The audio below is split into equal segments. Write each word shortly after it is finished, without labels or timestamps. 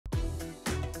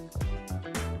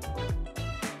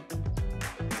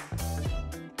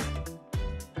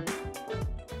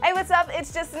Hey, what's up?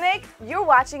 It's Jus Nik. You're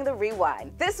watching The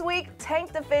Rewind. This week,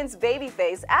 Tank defends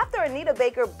Babyface after Anita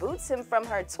Baker boots him from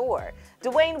her tour.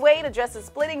 Dwyane Wade addresses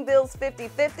splitting bills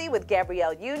 50-50 with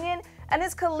Gabrielle Union. And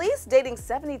is Kelis dating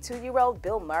 72-year-old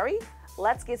Bill Murray?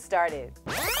 Let's get started.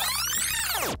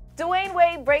 Dwyane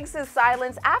Wade breaks his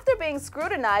silence after being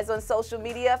scrutinized on social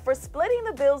media for splitting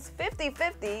the bills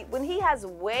 50-50 when he has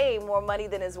way more money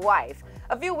than his wife.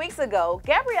 A few weeks ago,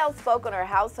 Gabrielle spoke on her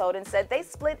household and said they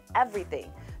split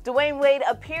everything. Dwyane Wade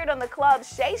appeared on the Club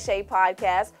Shay Shay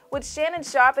podcast with Shannon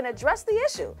Sharpe and addressed the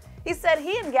issue. He said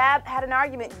he and Gab had an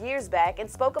argument years back and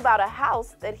spoke about a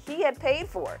house that he had paid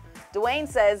for. Dwyane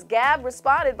says Gab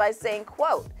responded by saying,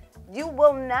 quote, "You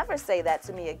will never say that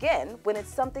to me again when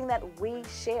it's something that we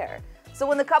share." So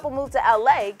when the couple moved to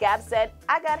LA, Gab said,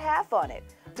 "I got half on it."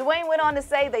 Dwyane went on to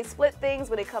say they split things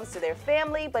when it comes to their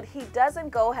family, but he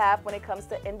doesn't go half when it comes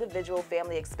to individual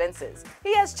family expenses.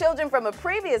 He has children from a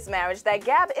previous marriage that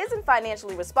Gab isn't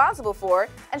financially responsible for,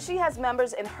 and she has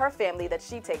members in her family that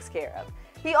she takes care of.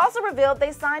 He also revealed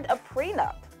they signed a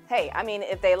prenup. Hey, I mean,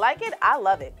 if they like it, I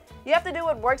love it. You have to do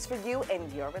what works for you and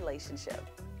your relationship.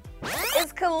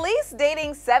 Is Kelis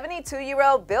dating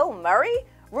 72-year-old Bill Murray?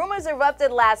 Rumors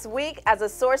erupted last week as a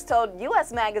source told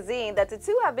US Magazine that the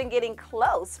two have been getting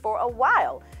close for a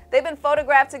while. They've been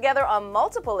photographed together on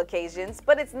multiple occasions,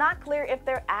 but it's not clear if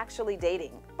they're actually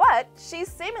dating. But she's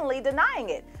seemingly denying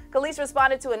it. Kelis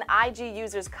responded to an IG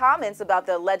user's comments about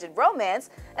the alleged romance,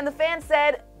 and the fan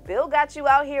said, "Bill got you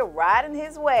out here riding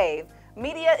his wave.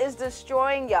 Media is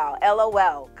destroying y'all,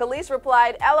 LOL." Kelis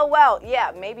replied, "LOL,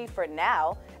 yeah, maybe for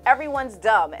now. Everyone's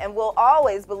dumb and will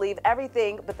always believe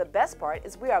everything, but the best part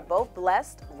is we are both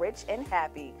blessed, rich, and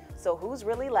happy. So who's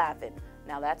really laughing?"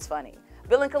 Now that's funny.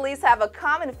 Bill and Kelis have a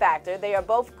common factor. They are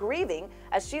both grieving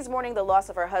as she's mourning the loss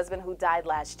of her husband who died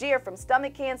last year from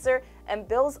stomach cancer, and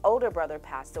Bill's older brother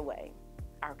passed away.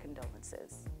 Our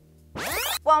condolences.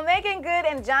 While Meagan Good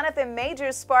and Jonathan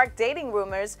Majors sparked dating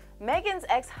rumors, Meagan's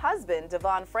ex-husband,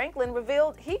 Devon Franklin,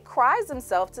 revealed he cries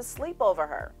himself to sleep over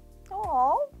her.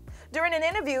 Aww. During an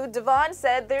interview, Devon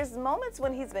said there's moments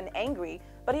when he's been angry,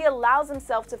 but he allows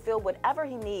himself to feel whatever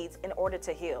he needs in order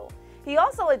to heal. He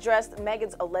also addressed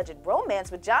Meagan's alleged romance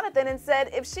with Jonathan and said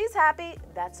if she's happy,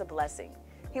 that's a blessing.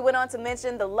 He went on to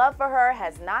mention the love for her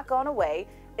has not gone away,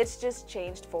 it's just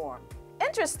changed form.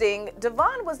 Interesting,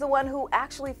 Devon was the one who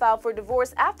actually filed for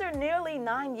divorce after nearly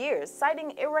 9 years,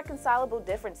 citing irreconcilable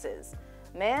differences.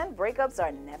 Man, breakups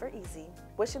are never easy.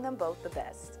 Wishing them both the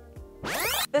best.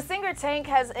 The singer Tank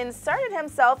has inserted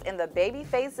himself in the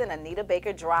Babyface and Anita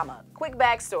Baker drama. Quick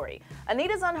backstory.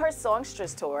 Anita's on her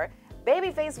songstress tour.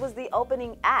 Babyface was the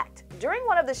opening act. During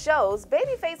one of the shows,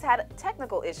 Babyface had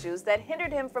technical issues that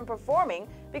hindered him from performing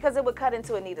because it would cut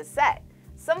into Anita's set.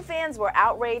 Some fans were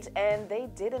outraged and they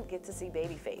didn't get to see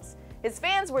Babyface. His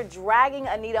fans were dragging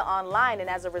Anita online, and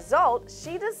as a result,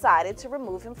 she decided to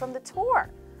remove him from the tour.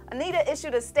 Anita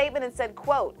issued a statement and said,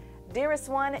 quote, "Dearest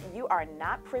one, you are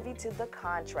not privy to the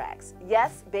contracts.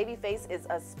 Yes, Babyface is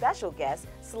a special guest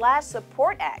 /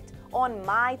 support act on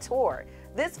my tour.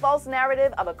 This false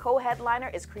narrative of a co-headliner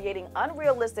is creating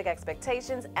unrealistic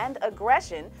expectations and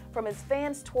aggression from his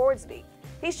fans towards me.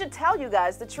 He should tell you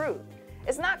guys the truth."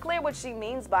 It's not clear what she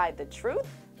means by the truth.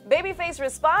 Babyface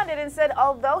responded and said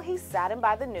although he's saddened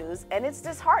by the news and it's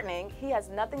disheartening, he has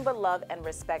nothing but love and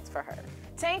respect for her.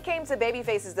 Tank came to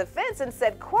Babyface's defense and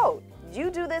said, quote, "You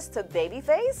do this to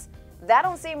Babyface? That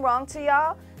don't seem wrong to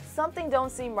y'all? Something don't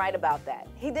seem right about that.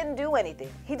 He didn't do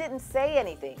anything. He didn't say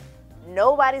anything.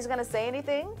 Nobody's gonna say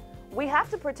anything? We have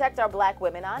to protect our black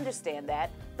women, I understand that,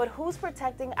 but who's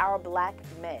protecting our black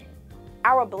men?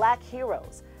 Our black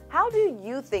heroes? How do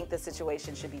you think the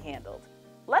situation should be handled?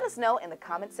 Let us know in the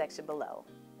comment section below.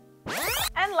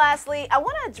 And lastly, I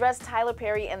want to address Tyler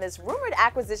Perry and this rumored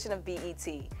acquisition of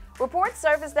BET. Reports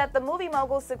surfaced that the movie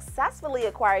mogul successfully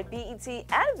acquired BET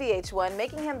and VH1,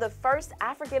 making him the first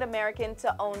African American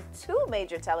to own 2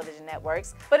 major television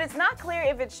networks, but it's not clear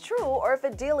if it's true or if a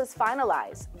deal is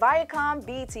finalized. Viacom,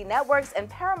 BET Networks, and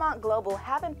Paramount Global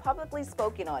haven't publicly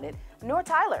spoken on it, nor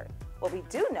Tyler. What we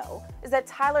do know is that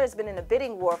Tyler has been in a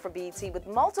bidding war for BET with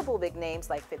multiple big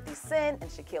names like 50 Cent and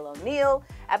Shaquille O'Neal.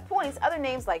 At points, other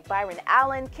names like Byron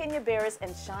Allen, Kenya Barris,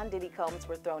 and Sean Diddy Combs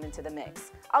were thrown into the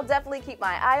mix. I'll definitely keep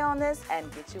my eye on this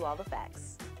and get you all the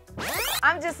facts.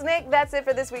 I'm Jus Nik. That's it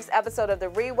for this week's episode of The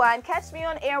Rewind. Catch me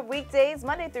on air weekdays,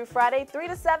 Monday through Friday, 3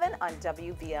 to 7 on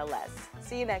WBLS.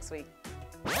 See you next week.